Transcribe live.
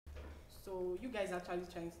So you guys are actually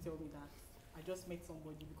trying to tell me that I just met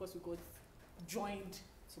somebody because we got joined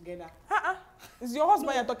together. It's your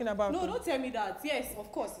husband you're talking about? No, don't tell me that. Yes,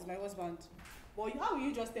 of course, it's my husband. But how will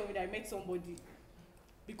you just tell me that I met somebody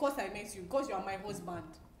because I met you, because you are my husband?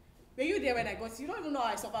 Were you there when I got it? You don't even know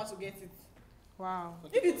how I suffered to get it. Wow.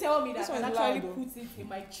 If you tell me that I actually loud, put it in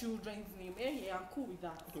my children's name, I'm cool with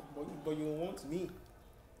that. Okay, but you want me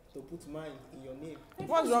to put mine in your name?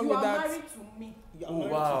 What's wrong with that? You are married to me. You are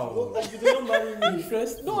married to me. You don't marry me.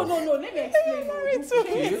 Interesting. No. Let me explain. Married to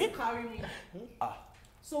You carry me.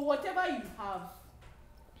 So whatever you have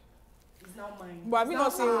is now mine. But have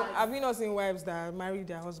you not seen wives that marry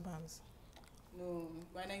their husbands? No,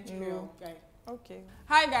 we're Nigerian. Right. Okay.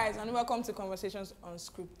 Hi guys, and welcome to Conversations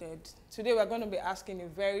Unscripted. Today we're going to be asking a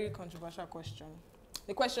very controversial question.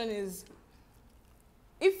 The question is,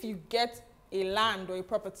 if you get a land or a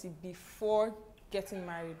property before getting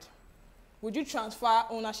married, would you transfer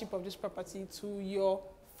ownership of this property to your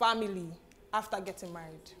family after getting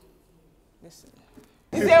married? Listen.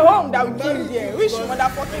 It's a home that we came here. Which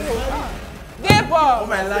motherfucking home? Therefore,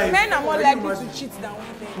 men are more likely to cheat than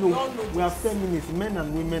women. No, we are feminists. Men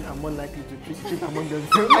and women are more likely to cheat among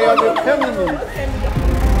themselves. I am a feminist.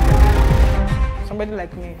 Somebody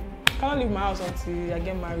like me, I cannot leave my house until I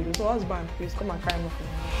get married. So husband, please come and carry me for me.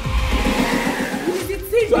 It's the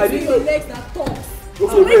thing between your legs that talks.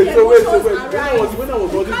 So wait. When I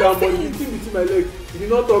was holding down money, the thing between my legs, you did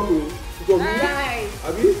not talk to. I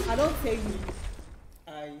don't tell you.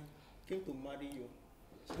 I came to marry you.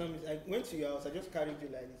 So I went to your house. I just carried you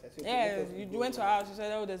like this. I said, yeah, you went to our house. You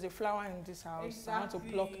said, "Oh, there's a flower in this house. Exactly. I want to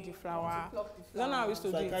pluck the flower." That's not how we used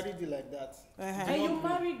to do it. So I carried you like that. And you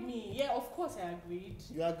married me. Yeah, of course I agreed.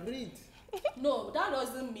 You agreed. No, that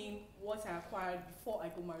doesn't mean what I acquired before I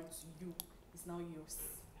got married to you is now yours.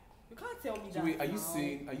 You can't tell me that. Wait, are you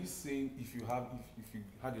saying if you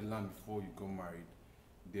had a land before you got married,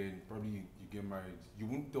 then probably you get married, you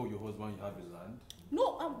won't tell your husband you have a land?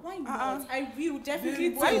 No, why not? I will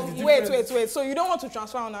definitely tell you. Wait. So you don't want to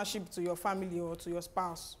transfer ownership to your family or to your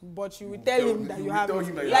spouse, but you will tell him that you have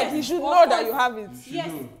it. Like he should know that you have it. Yes,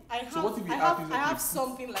 I have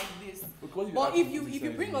something like this. But if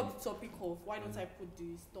you bring up the topic of why don't I put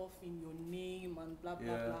the stuff in your name and blah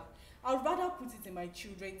blah blah, I'd rather put it in my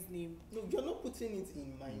children's name. No, you're not putting it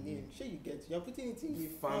in my name. Sure, you're putting it in the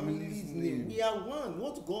family's name. We are one.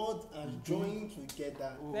 What God has joined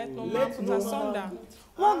together. Let no man put asunder.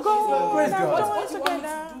 What God has joined together. What you want me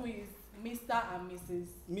to do is Mr. and Mrs.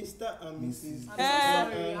 Mr. and Mrs. I'm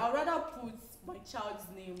sorry. I'd rather put my child's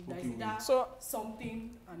name. That's either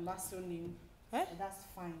something and last surname. That's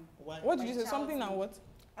fine. Why? What did you say? Something and what?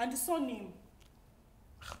 And the surname.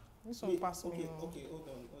 This one pass me. Okay, hold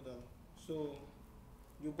on. So,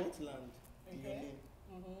 you bought land in your name.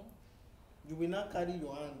 You will not carry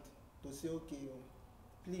your hand to say, okay,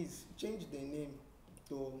 please change the name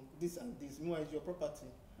to this and this. Meanwhile, it's your property.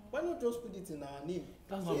 Why not just put it in our name?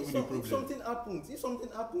 That's not really a problem. If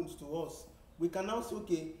something happens to us, we can now say,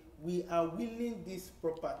 okay, we are willing this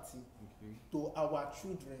property to our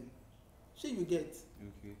children. Sure, you get.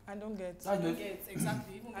 Okay. I don't get.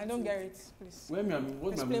 Exactly. I don't get it, please. What I'm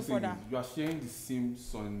saying is you are sharing the same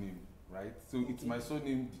surname, right? So it's my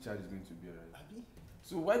surname the child is going to be, right?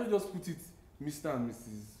 So why don't you just put it Mr. and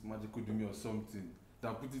Mrs. Majikodumi or something,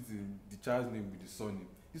 than put it in the child's name with the surname?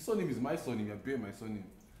 The surname is my surname, you're bearing my surname.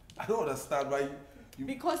 I don't understand why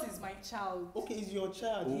because it's my child. Okay, it's your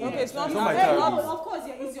child. Oh, okay, it's not my child. Of course,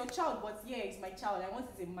 it's your child, but it's my child. I want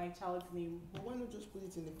it in my child's name. But why not just put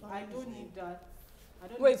it in the family? I don't need that.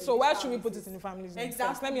 Wait, so why should we put it in the family's name?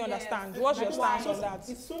 Exactly. Let me understand. What's your stance on that?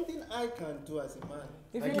 It's something I can do as a man.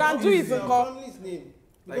 If you can do it, in family's name.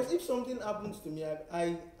 Because if something happens to me,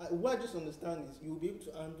 what I just understand is you'll be able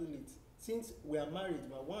to handle it. Since we are married,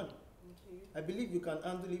 we are one. Okay. I believe you can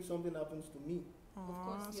handle if something happens to me. Of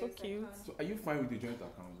course, so cute. So are you fine with the joint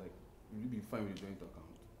account? Like, will you be fine with the joint account?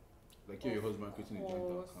 Like your husband creating a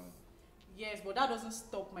joint account? Yes, but that doesn't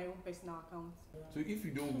stop my own personal account. So if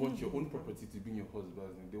you don't want your own property to be in your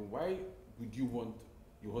husband's name, then why would you want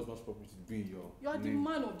your husband's property to be in your You are name? the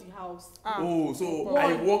man of the house. So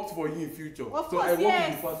I worked for you in future. Of so course, I worked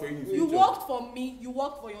in the past for you in future. You worked for me, you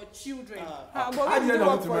worked for your children. How did I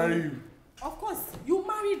not to marry you? Of course, you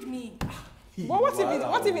married me. But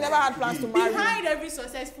what if he never had plans to marry? Behind every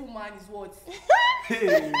successful man is what?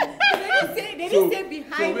 They didn't say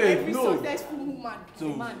behind every successful woman.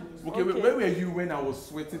 Man. Okay, where were you when I was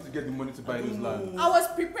sweating to get the money to buy this land? I was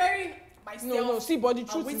preparing myself. No, see, but the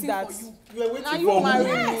truth is that you were waiting now you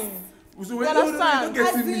marry me. So you understand?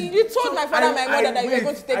 You told my father and my mother that you were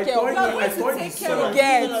going to take care of me. You are going to take care of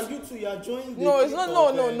me. You two, you are joining the No, it's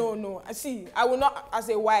not. No. See, I will not, as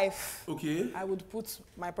a wife. Okay. I would put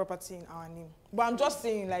my property in our name. But I'm just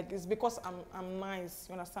saying, like, it's because I'm nice.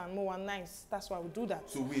 You understand? No, I'm nice. That's why I would do that.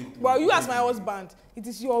 So wait. Well, you as my husband, it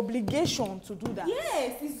is your obligation to do that.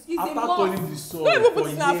 Yes, it's a After must. calling the son. Don't even put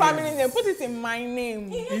it in our family name. Put it in my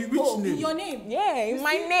name. In which name? Your name. Yeah, in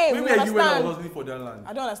my name. Where You were you when I understand? was hustling for that land?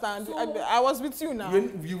 I don't understand. So, I was with you now.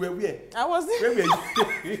 You were where? I was. Where were you?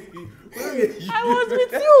 Where were you? I was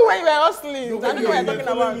with you when you were hustling. No, I don't know what you're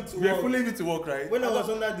talking about. You were following me to work, right? When I was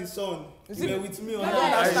under the sun, you were with me on I that.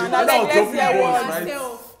 don't understand. I Like, let's dropped hear you what. once, right?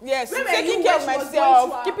 Myself. Yes, Remember taking you care of when she was myself,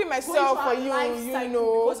 going keeping myself for you, you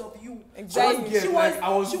know. Because of you. Exactly. She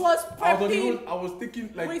was prepping. I was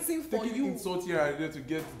taking insult here and there to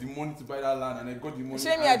get the money to buy that land, and I got the money.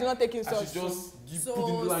 Shame me, I did not take insult. I should just give So,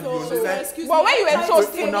 putting the land so, on so, the side. excuse But me, when you were I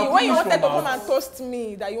toasting me, understand. when you wanted to from come our- and toast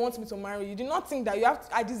me that you want me to marry you did not think that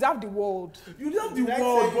I deserve the world. You love the Did I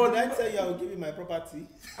world, tell but you I will give you my property?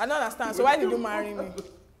 I don't understand. So why did you marry me?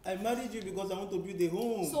 I married you because I want to build a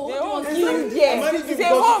home. So, The home do kill you- you I there. married you It's a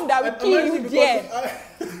because- home that I will married kill you you because there.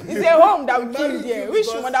 It's a home that will I kill you married there. you Which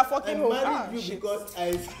because motherfucking home? I Ah, married you shit. because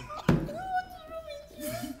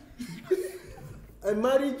I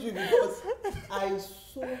married you because I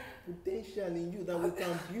saw potential in you that we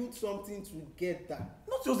can build something together.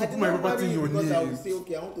 not just I to put did my not property in marry you your because I would name. say,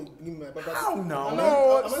 okay, I want to bring my property. How now?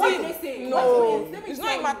 No, What did they say? No, Let me it's tell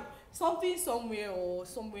not in my. you, something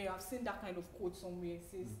somewhere I've seen that kind of quote somewhere. It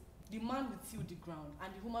says the man will till the ground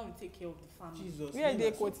and the woman will take care of the family. Jesus. Where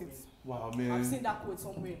they quote it? Wow, I've man. seen that quote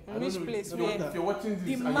somewhere. I In don't which know, place? you know, Where? if you're watching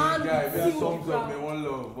this, The and man you're a guy, will we are feel thumbs up, proud. man. One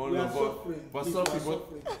love, We are suffering. but Please, suffering, we are but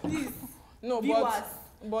suffering. Please, No, viewers,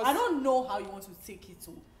 but I don't know how you want to take it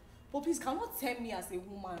to, but please cannot tell me as a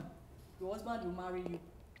woman your husband will marry you.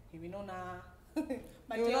 He will not now.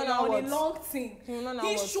 My He will dear, not know on what. a long thing. He will not know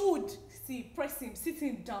He what. should press him, sit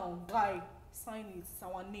him down, guy, sign it. It's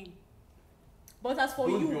our name. But as for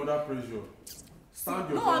don't be you, under pressure. Stand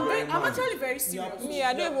your no, ground, I'm man. actually very serious. me,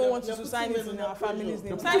 I don't even want you to sign it in our family's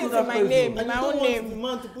name. Sign it in my pressure. name, in And my you own don't want the name.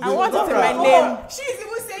 man to put I want it in my Oh, name. she's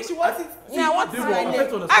even saying she wants it. Me, I want it in They my will name.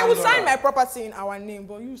 affect on the I will standard. sign my property in our name,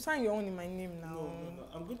 but you sign your own in my name now. No.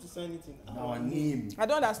 I'm going to sign it in Our name. I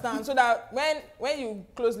don't understand. So that when you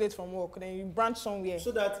close late from work, then you branch somewhere,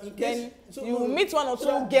 so that in then case you will meet one or two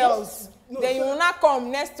so girls. no, Then you so- will not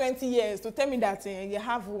come next 20 years to tell me that you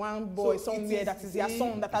have one boy So it somewhere is that is your in-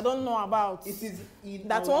 son that I don't know about. it is in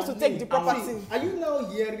That our wants to take name. the property. Are you now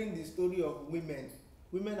hearing the story of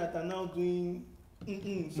women that are now doing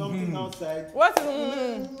something outside? What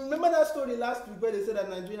is Remember that story last week where they said that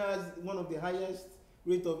Nigeria has one of the highest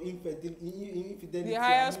rate of infidelity? the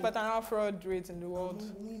highest paternal fraud rate in the world?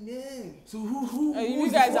 Women. So who You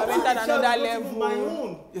is guys the have father? entered another Not even level. my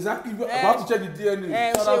own. Exactly. About to check the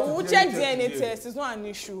DNA. Shout out So to we'll check check DNA the test. It's not an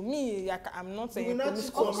issue. Me, I'm not You saying will not police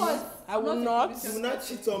cheat call on Of me. course, I will I'm not. You will not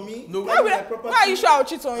cheat on me. No. Carry my Why property are you sure I'll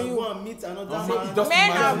cheat on and you? go and meet another Also, man. it doesn't Men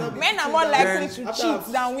matter. are more likely Then to after cheat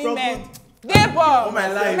I've than women. struggled- Therefore, my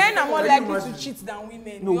life. men are more Can you likely imagine? to cheat than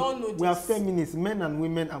women. No, we all know we are this. feminists. Men and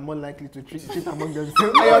women are more likely to cheat among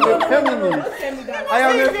themselves. I am a feminist. Don't tell me that. I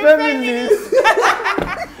am a feminist.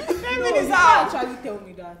 No, you can't actually tell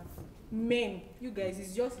me that. Men, you guys,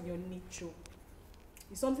 it's just in your nature.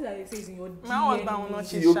 It's something that they say is in your DNA. My husband will not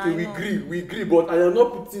cheat. See, okay, Shine we on. agree, but I am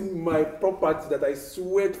not putting my property that I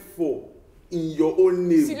sweat for in your own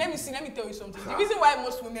name. See, let me tell you something. The reason why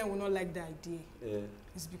most women will not like the idea Yeah.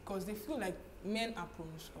 is because they feel like men are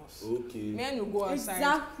promiscuous. Okay. Men will go outside.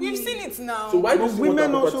 Exactly. We've seen it now. So why do But you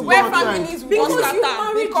women want also that go where property? outside. families will Because go you scatter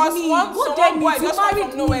married because me. one God some damn boy it, you just come married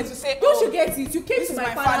from nowhere me. to say, Don't oh, you get it? You came this to is my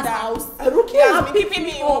my father's father. house. I don't He care. has been picked keeping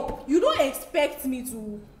me me up. You don't expect me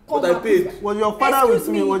to come But I back paid. with- Was your father with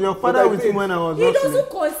Excuse me? me. Was your But father I with me paid. when I was He hustling? doesn't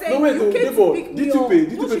consent. No, wait, you came Debo, to pick me did you up. pay?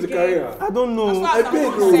 Did you Don't pay the get carrier? I don't know. As far I as I'm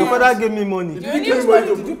paid, bro. Your concerned. father gave me money. Did You you need give me to money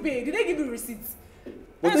did to you pay? Did they give you receipts?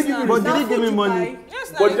 But they give you But receipt. did he give me Food you money? buy,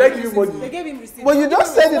 Yes, now But they did I give give you receipts. money? they gave him receipts. But you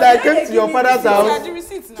just said that I came to your father's Yeah, house the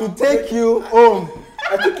receipts now. to take you home.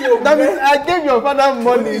 I took you home. That means I gave your father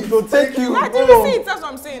money to take you Yeah, the home. receipts. That's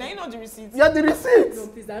what I'm saying. You know the receipts. You had the receipts. No,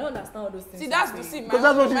 please, I don't understand all those things. See, that's you're the saying. see. Because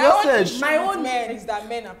that's what you just said. My own men is that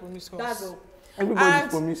men are promiscuous. That's all. Everybody's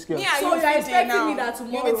promiscuous. Me and so you you're expecting me now. that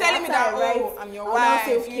tomorrow You be telling me that, right, I'm your I'll wife,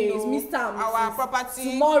 say, okay, you it's know, Mr. and our Mrs. property.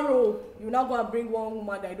 Tomorrow, you're not going to bring one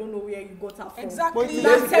woman that I don't know where you got her from. Exactly.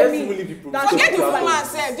 That's tell me. Forget the woman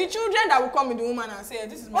said. The children that will come with the woman and say,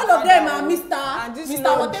 this is my all of them are Mr.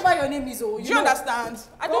 Lord. Whatever your name is. Do you understand?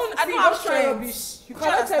 I don't have friends. You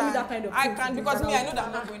cannot tell me that kind of thing. I can, because me, I know that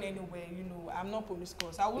I'm not going anywhere, you know. I'm not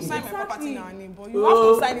promiscuous. I will sign my property in our name, but you have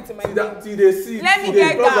to sign it in my name. Let me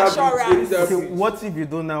get that assurance. Okay, what if you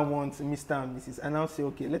don't now want Mr. and Mrs. and I'll say,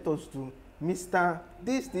 okay, let us do Mr.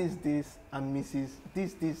 this, and Mrs.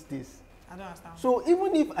 this. I don't understand. So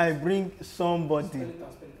even if I bring somebody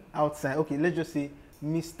outside, okay, let's just say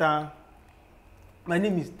Mr. My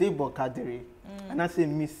name is Debo Kadiri, and I say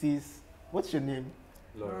Mrs. What's your name?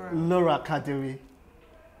 Laura Kadiri.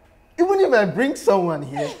 Even if I bring someone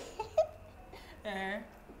here,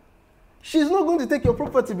 she's not going to take your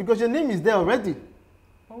property because your name is there already.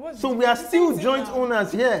 So we are still joint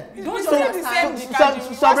owners here. Don't so I've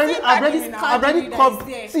already covered.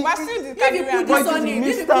 If you put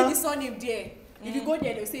the surname there, if you go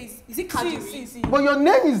there, they'll say, is it Kadiri? But your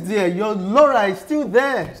name is there. Your Laura is still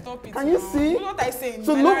there. Stop it. Can you see? What I say?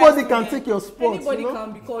 So nobody can take your spot. Anybody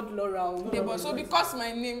can be called Laura. But so because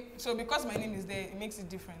my name is there, it makes it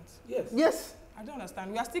different. Yes. I don't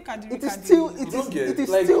understand. We are still Kadiri. It is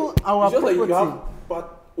still our property. Like you have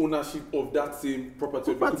part ownership of that same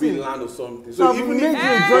property. It could be land or something. So even if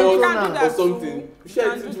you or something,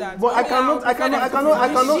 share it. But I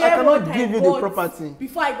cannot give you the property.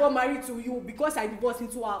 Before I got married to you, because I divorced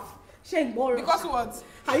into half. Because what?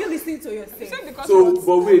 Are you listening to yourself? You said because so, what?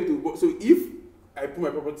 but wait. So if I put my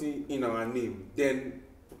property in our name, then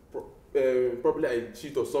probably I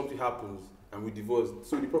cheat or something happens. And we divorced,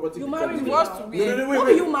 so the property becomes yours. No, wait,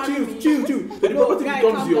 chill. So the property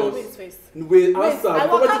becomes yours. Wait, answer. The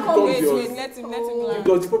property becomes yours. Let him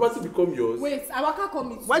Because the property becomes yours. Wait, I can't come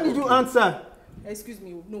meet you. Why did you answer? Excuse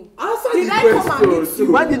me, no. Answer did the I question. Come and meet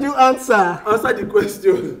you? Why did you answer? Answer the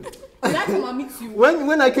question. Did I come and meet you?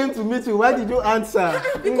 When I came to meet you, why did you answer?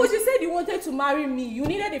 Because you said you wanted to marry me. You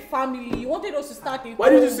needed a family. You wanted us to start a Why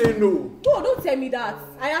did you say no? No, don't tell me that.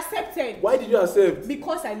 I accepted. Why did you accept?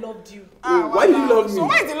 Because I loved you. Why did you love me? So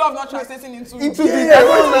why is the love not translating into this? I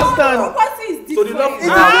don't understand. Property is different. So the love is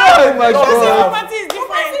Oh my God. property is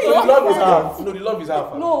different. So the love is half. No, the love is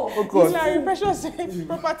half. No. Oh God. Like precious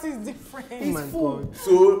property is different. It's full.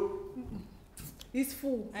 So it's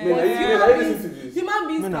full. Human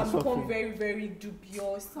beings can become very, very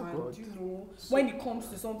dubious, and you know, when it comes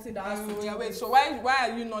to something that has to do. Wait. So why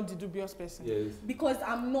are you not the dubious person? Yes. Because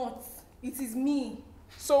I'm not. It is me.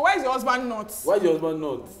 So why is your husband not? Why is your husband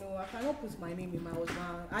not? No, I cannot put my name in my husband.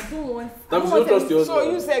 I don't want. That means you don't trust your husband.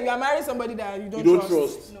 So you said you are marrying somebody that you don't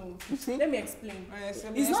trust. No. Let me explain.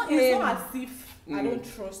 It's not as if I don't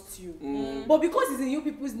trust you. But because it's in you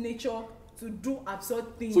people's nature to do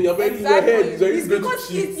absurd things. So you're very in your head. It's because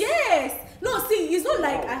it's yes. No, see, it's not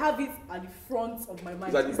like I have it at the front of my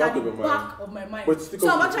mind. It's at the back of my mind. But so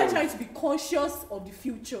I'm actually trying to be conscious of the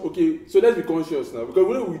future. Okay, so let's be conscious now. Because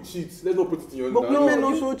when we cheat, let's not put it in your name. But women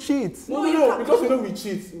also cheat. No, because we know we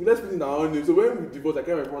cheat. Let's put it in our own name. So when we divorce, I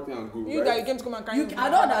can't report it and go. You that you came to come and carry. I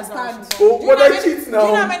don't understand. Oh, but I cheat now. Do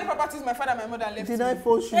you know how many properties my father and my mother left? Did I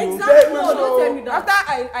force you? Exactly. No, don't tell me that.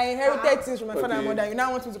 After I inherited things from my father and mother, you now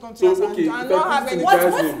want me to come to your house and not have any.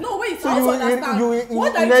 No, wait. So you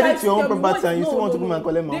inherit your own property and you still want to come and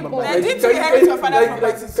collect my own property. Did you inherit your father's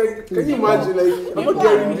property? Can you imagine? Like, I'm not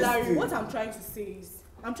getting this. What I'm trying to say is,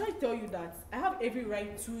 I'm trying to tell you that I have every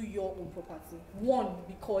right to your own property. One,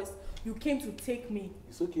 because you came to take me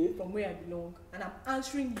from where I belong, and I'm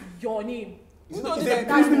answering your name. It's a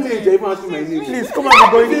privilege. I even ask my name. Please come and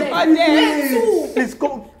be going. Please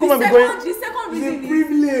come and be going. The second reason is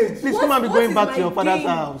privilege. Please come and be going back to your father's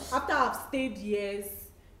house. After I've stayed years,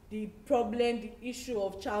 the problem, the issue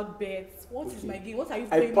of childbirth. What is my gain? What are you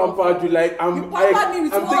paying? I pampered you like I'm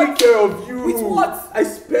what? Taking care of you. With what? I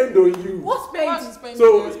spend on you. What spend?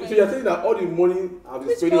 So you're saying that all the money I've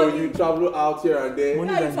been spending on you, travel out here and there,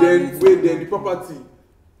 then the property,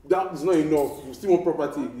 that is not enough. You still want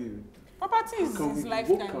property again. Property is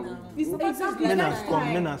lifetime now. It's exactly men has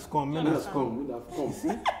come.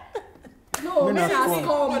 No, men has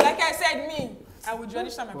come. Like I said, me. I would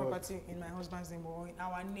register my property in my husband's name or in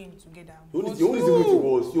our name together. The only thing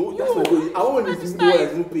was, that's my goal. I want to see who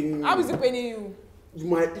is not paying you. How is he paying you? You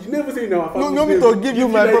never say in our family. No, me to give you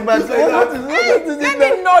my property. Let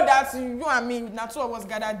me know that you and me, not two of us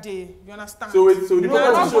gathered there. You understand? So the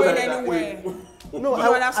property shows that anywhere. No, I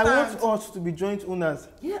want us to be joint owners.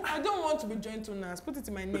 Yeah, I don't want to be joint owners. Put it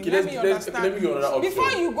in my name. Okay, let me understand. Let me get another option.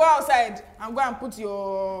 Before you go outside and go and put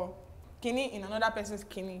your kini in another person's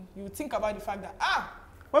kini, you think about the fact that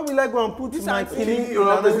why will I go and put my kini?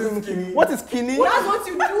 What is kini? That's what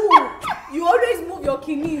you do. You always move your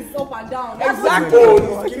kidneys up and down. That's exactly.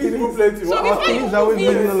 Oh, kidneys move plenty. So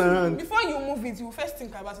before before you move it, you first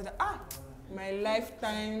think about it. My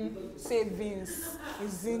lifetime savings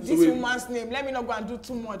is in this woman's name. Let me not go and do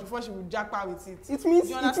too much before she will jackpot with it. It means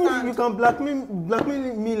you can blackmail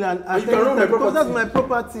me and because that's my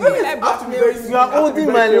property. You are holding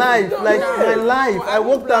my life, like my life. I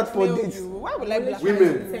worked out for this. Why would I blackmail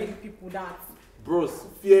women? Tell people that. Bros,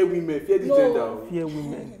 fear women, fear the gender. Fear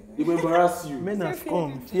women. They will embarrass you. Men have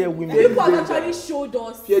come. Fear women. People have actually showed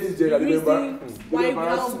us fear this gender. the reason why we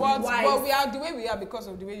are but we are the way we are because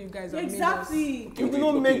of the way you guys are. Exactly. We did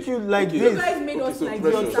not make you like this. You guys made us like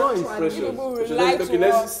this. People rely to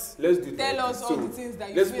us. Let's do tell us all the things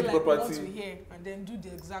that you feel like you want to hear, and then do the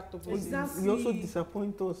exact opposite. Exactly. You also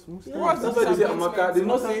disappoint us. That's why they say Amaka. They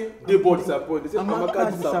not say they both disappoint. They say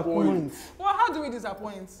Amaka disappoint. Well, how do we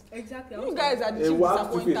disappoint? Exactly. You guys are the chief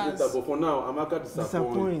disappointers. But for now, Amaka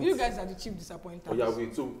disappoint. You guys are the chief disappointers. Oh yeah,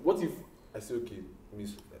 wait. So what if I say, okay,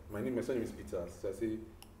 my surname is Peters. So I say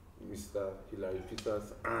Mr. Hilary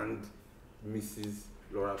Peters and Mrs.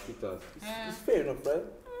 Laura Peters. It's fair enough, right?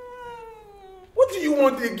 What do you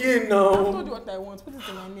want again now? I told you what I want. Put it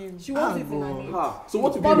in my name. She wants it in her name. So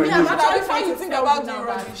what will be But my me, name? I'm actually Before you think about the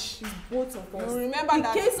rubbish, it's both of us. you remember in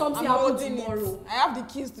that case something I'm happens holding tomorrow. it. I have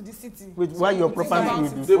the keys to the city. Wait, why your property will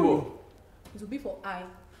be Debo. It will be for I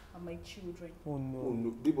and my children. Oh Oh no.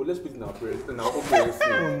 no, Debo, let's put it in our parents' name. Our own parents'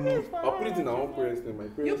 name. I'll put it in our own parents' name. My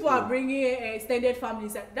parents' People are name. bringing extended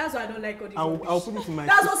families. That's why I don't like all this. I'll put it in my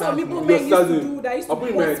That's what some people sister's men name. used to do. That used to I'll put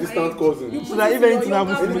it in my distant cousin. You So that if anything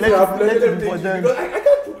happens to me, let it be for them. Because I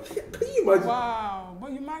can't. Can you imagine? Wow,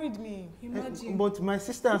 but you married me. Imagine. But my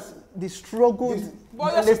sisters, they struggled.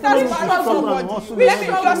 But your They sisters still married struggle and somebody. hustle Let and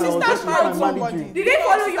me all know the your time. sisters married I married somebody. you. Did they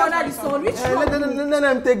follow you under the sun? Which one? Let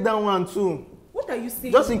them take that one too. What are you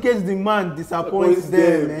saying? Just in case the man disappoints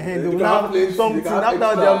them, they will have something. After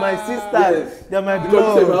they are my sisters, they are my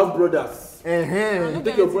Because you blood. have brothers.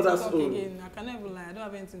 Take your brother's own. again. I cannot even lie. I don't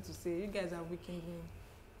have anything to say. You guys are weakening me.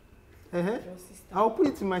 Your sister. I'll put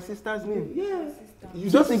it in my sister's name. Yeah.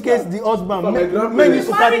 Just in case the husband, For my grandparents. men used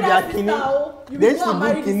to carry their Marry kini. that sister, They used to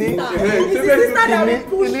do kini. It's the sister that will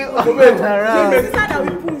push. It's the sister that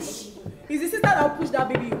will push. It's the sister that will push that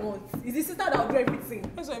baby you want. It's the sister that will do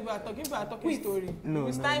everything. That's why if I talking story. No,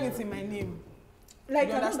 It's tying it in my name. Like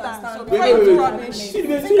You I don't understand? So understand. before you do rubbish, See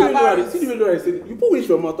the think about way it. I said, you put wish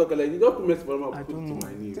for my talk like you don't put mess for my I put don't to know.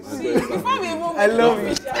 my name. See, before we even I love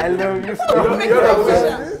you. I love you. Stop. make it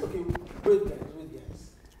official. Okay, wait guys.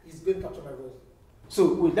 It's going to capture my voice.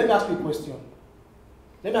 So wait, let me ask you a question.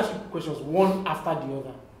 Let me ask you questions one after the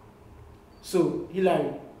other. So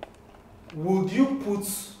Hilary, would you put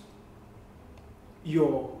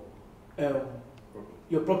your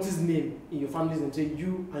property's name in your family's name, say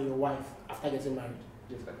you and your wife after getting married?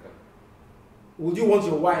 Yes, I can. Would you want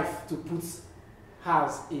your wife to put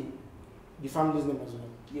hers in the family's name as well?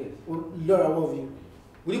 Yes. Well, Laura, what of you?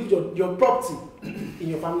 Would you put your property in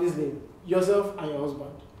your family's name, yourself and your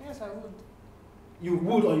husband? Yes, I would. You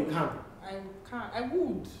would or you can? I can. I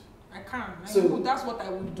would. I can. I So- would. That's what I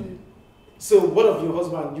would do. So what of your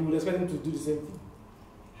husband? You would expect him to do the same thing?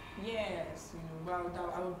 Yes, but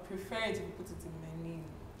I would prefer it if you put it in my name.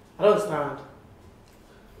 I don't understand.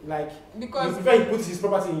 Like, Because you prefer he puts his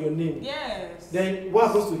property in your name. yes. Then what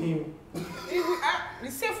happens to him?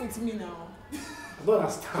 It's safe with me now. I don't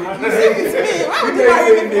understand. It's safe with me. Why would you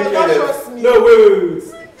marry me because you don't trust me? No, wait.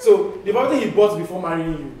 So the property he bought before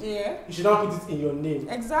marrying you, Yeah. you should now put it in your name.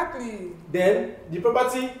 Exactly. Then the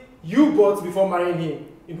property you bought before marrying him,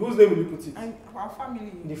 in whose name will you put it? And our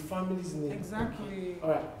family. In the family's name. Exactly.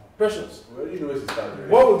 Alright, Precious. Well, you know where she started.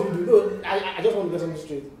 What would you do? No, I just want to get something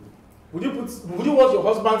straight. Would you want your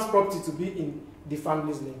husband's property to be in the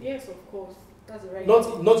family's name? Yes, of course. That's the right.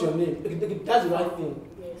 Not your name. That's the right thing.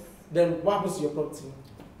 Yes. Then what happens to your property?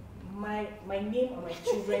 My name and my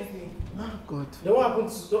children's name. Oh God. Then what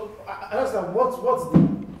happens to I understand what's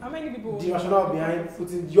How many people? the rationale behind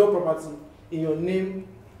putting your property in your name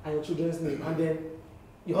and your children's name, and then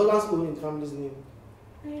your husband's own in the family's name?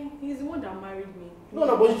 He's the one that married me.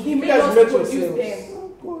 No, but He you made guys us met produce yourselves. them.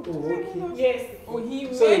 Oh, okay. Yes. Oh,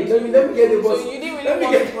 he Sorry, made let me get the boss. So you didn't Let really me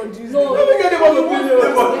want get- to produce No. Let me get the boss He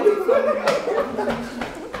opinion.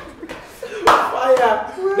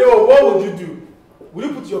 Fire. No, what would you do? Will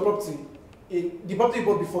you put your property in the property you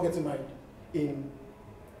bought before getting married in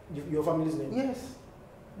your family's name? Yes.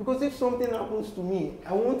 Because if something happens to me,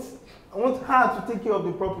 I want her to take care of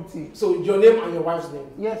the property. So your name and your wife's name.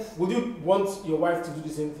 Yes. Would you want your wife to do the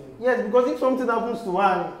same thing? Yes, because if something happens to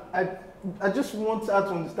her, I just want her to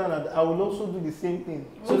understand that I will also do the same thing.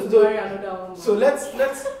 So let's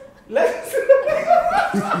let's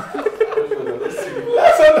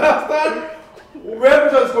understand where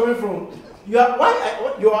Peter is coming from. You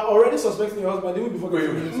are already suspecting your husband even before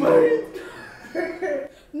getting married.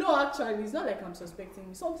 No, actually, it's not like I'm suspecting.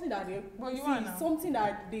 It's something that they. But you are now. Something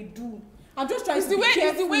that they do. I'm just trying it's to the be way careful.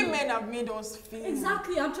 It's the way men have made us feel.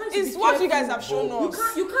 Exactly, I'm trying to it's be what careful. You guys have shown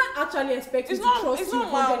us. You can't actually expect me to trust you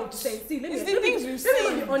 100%. See, let me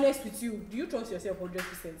be honest with you. Do you trust yourself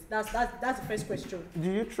 100%? That's the first question. Do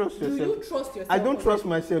you trust yourself? Do you trust yourself? I don't trust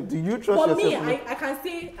myself. Do you trust yourself? For me, I can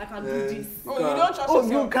say I can do this. Oh, you don't trust yourself?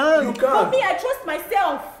 You can. You can. For me, I trust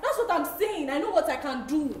myself. That's what I'm saying. I know what I can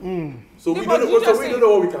do. So we don't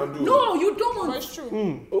know what we can do. No, you don't. That's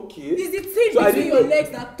true. Okay. It's the thing between your legs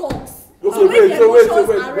that talks. Okay, wait.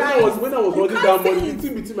 When I was running down money, the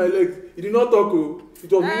thing between my legs, it did not talk.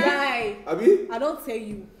 It was me. Abi? I don't tell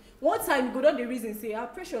you. One time you go down the reason say,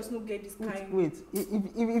 Precious no get this kind. Wait,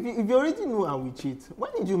 if you already know I will cheat,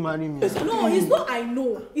 why did you marry me? No, it's not I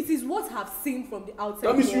know. It is what I've seen from the outside.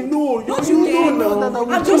 That means you know. Don't you know that I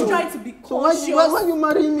will I'm just trying to be conscious. So why you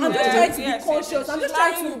marry me? I'm just trying to be conscious. I'm just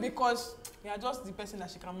trying to because you are just the person that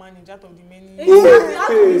she can manage out of the many.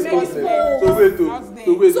 Exactly, So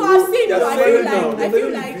I've seen you. I feel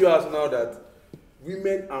like viewers now that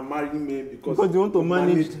women are marrying men because they want to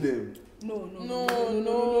manage them. No.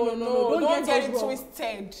 Don't get it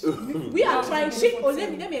twisted. We are trying.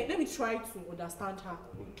 Let me try to understand her.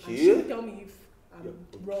 Okay. And she will tell me if I'm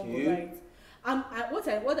wrong or right. And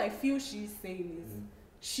what I feel she's saying is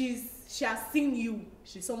she has seen you.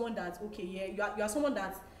 She's someone that you are someone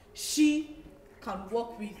that she can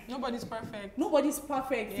work with. Nobody's perfect.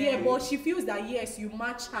 But she feels that yes, you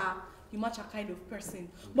match her kind of person.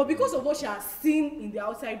 But because of what she has seen in the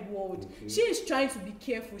outside world, she is trying to be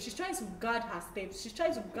careful. She's trying to guard her steps. She's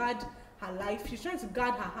trying to guard her life. She's trying to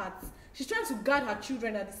guard her heart. She's trying to guard her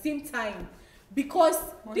children at the same time. Because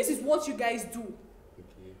this is what you guys do.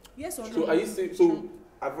 Okay. Yes or no? So are you saying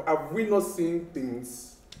have we not seen things?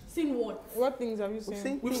 Seen what? What things have you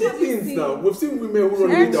seen? We've seen things now. We've seen women who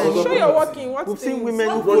run away with their husbands. Show you're working. We've seen women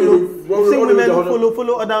who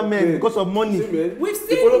follow other men because of money. We've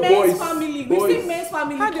seen men's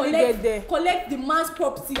family. Collect the man's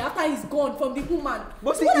property after he's gone from the woman.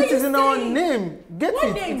 But so it is in our name. Get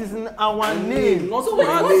it? It is in our name. So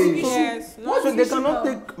what's the issue? Yes. So they cannot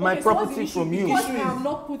take my property from you. Because I'm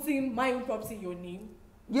not putting my own property in your name.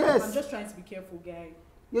 Yes. I'm just trying to be careful, guy.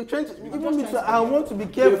 You're trying to I want to be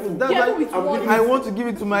careful. That's why I want to give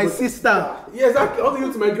it to my sister. Yes, I want to give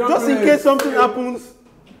it to my grandparents. Just in case something happens.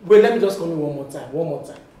 Wait, let me just come in one more time.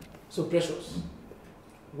 So Precious,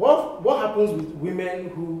 what happens with women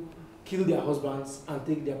who kill their husbands and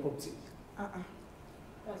take their property?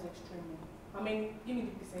 That's extreme. I mean, give me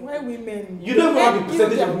the percentage. Why women? You don't have the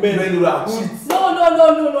percentage of men who are good.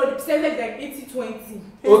 No. The percentage is like 80-20.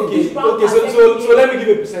 Okay. So let me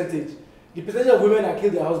give a percentage. The percentage of women that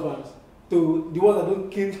kill their husbands to the ones that don't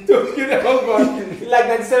kill their husbands like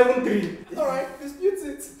 97-3. Alright, dispute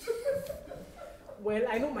it. Well,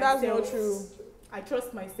 I know myself. That's not true. I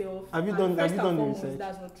trust myself. Have you done the research?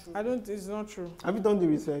 That's not true. It's not true. Have you done the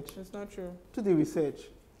research? It's not true. Do the research.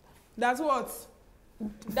 That's what?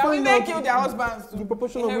 That women kill their husbands. The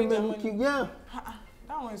proportion of women who kill, yeah.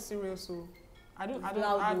 That one is serious, so I have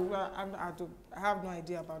no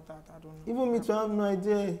idea about that. I don't know. Even me too, I have no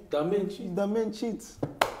idea. That men cheat.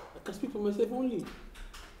 I can speak for myself only.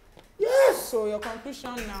 Yes! So your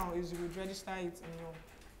conclusion now is you would register it in your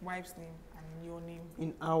wife's name and in your name.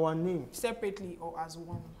 In our name. Separately or as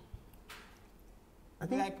one. I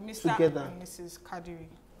think like Mr. together. and Mrs. Kadiri.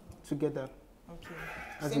 Together. Okay.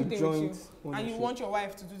 As same a thing joint with you. And you want your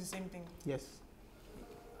wife to do the same thing? Yes.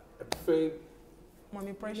 I prefer.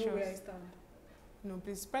 Mommy Precious. You know where I stand. No,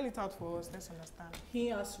 please spell it out for us. Let's understand. He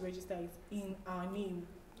has to register it in our name.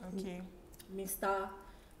 Okay. Mr.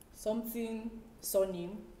 something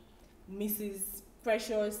surname, Mrs.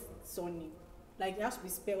 Precious surname. Like it has to be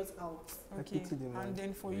spelled out. Okay. And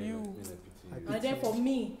then for you. And then for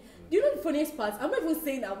me. Do you know the funniest part? I'm not even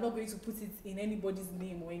saying I'm not going to put it in anybody's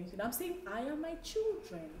name or anything. I'm saying I am my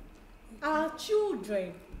children. Our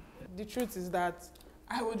children. The truth is that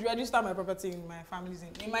I would register my property in my family's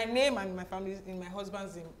name. In my name and in my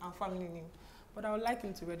husband's name and family name. But I would like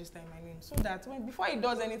him to register in my name. So that before he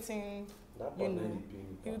does anything,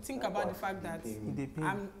 he will think about the fact that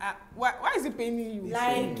why is he paying you?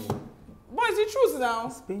 Like, but it's the truth now.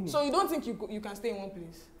 So you don't think you can stay in one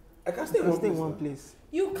place? I can stay in one place.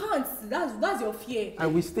 You can't. That's your fear. I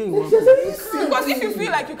will stay in one place. Because if you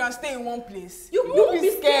feel like you can stay in one place, you won't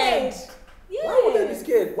be scared. Yeah. Why would I be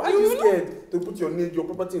scared? Why are you scared to put your name, your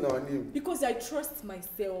property in our name? Because I trust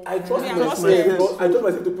myself. I trust Yeah, myself. I trust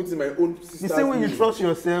myself to put in my own sister's The same way you name. trust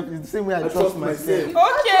yourself is the same way I trust myself.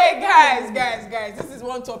 Okay, guys, this is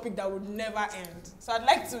one topic that would never end. So I'd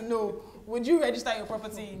like to know, would you register your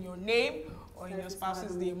property in your name or in your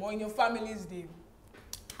spouse's name or in your family's name?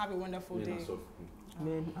 Have a wonderful day.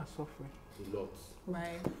 Men are suffering. A lot.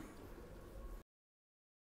 Bye.